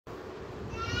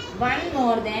one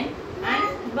more than and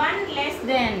one less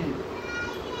than.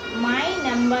 My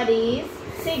number is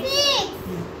 6.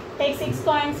 Take 6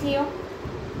 coins here.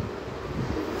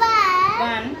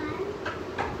 1,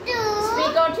 2.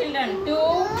 Speak out, children. 2,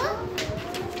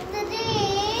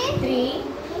 3,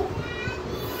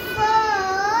 4,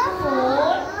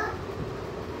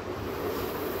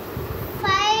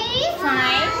 5,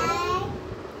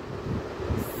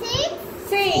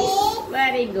 6.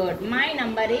 Very good. My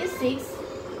number is 6.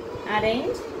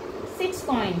 Arrange 6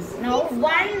 coins. Now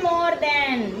one more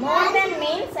than. More than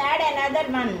means add another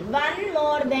one. One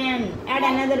more than. Add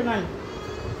another one.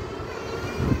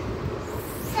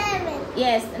 7.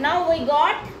 Yes. Now we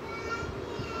got.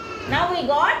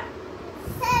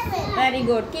 7. Very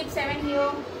good. Keep 7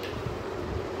 here.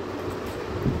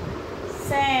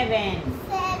 7.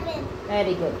 7.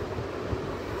 Very good.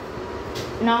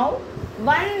 Now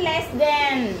one less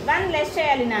than. One less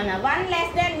cheyali nana. One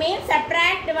less than means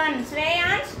subtract 1.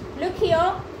 Shreyansh, look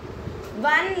here.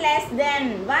 One less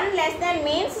than. One less than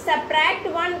means subtract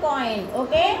 1 coin.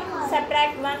 Okay?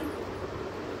 Subtract 1.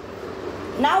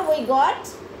 Now we got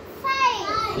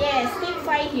 5. yes. Keep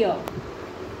 5 here.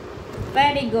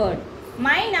 Very good.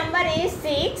 My number is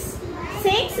 6.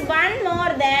 6 1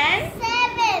 more than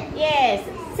 7. yes.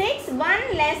 6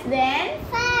 1 less than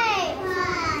 5.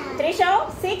 Trisha.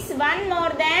 6 1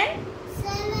 more than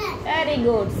 7. very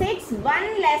good. 6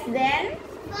 1 less than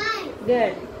 5.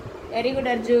 good. Very good,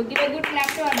 Arju. Give a good clap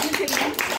to Arju, children.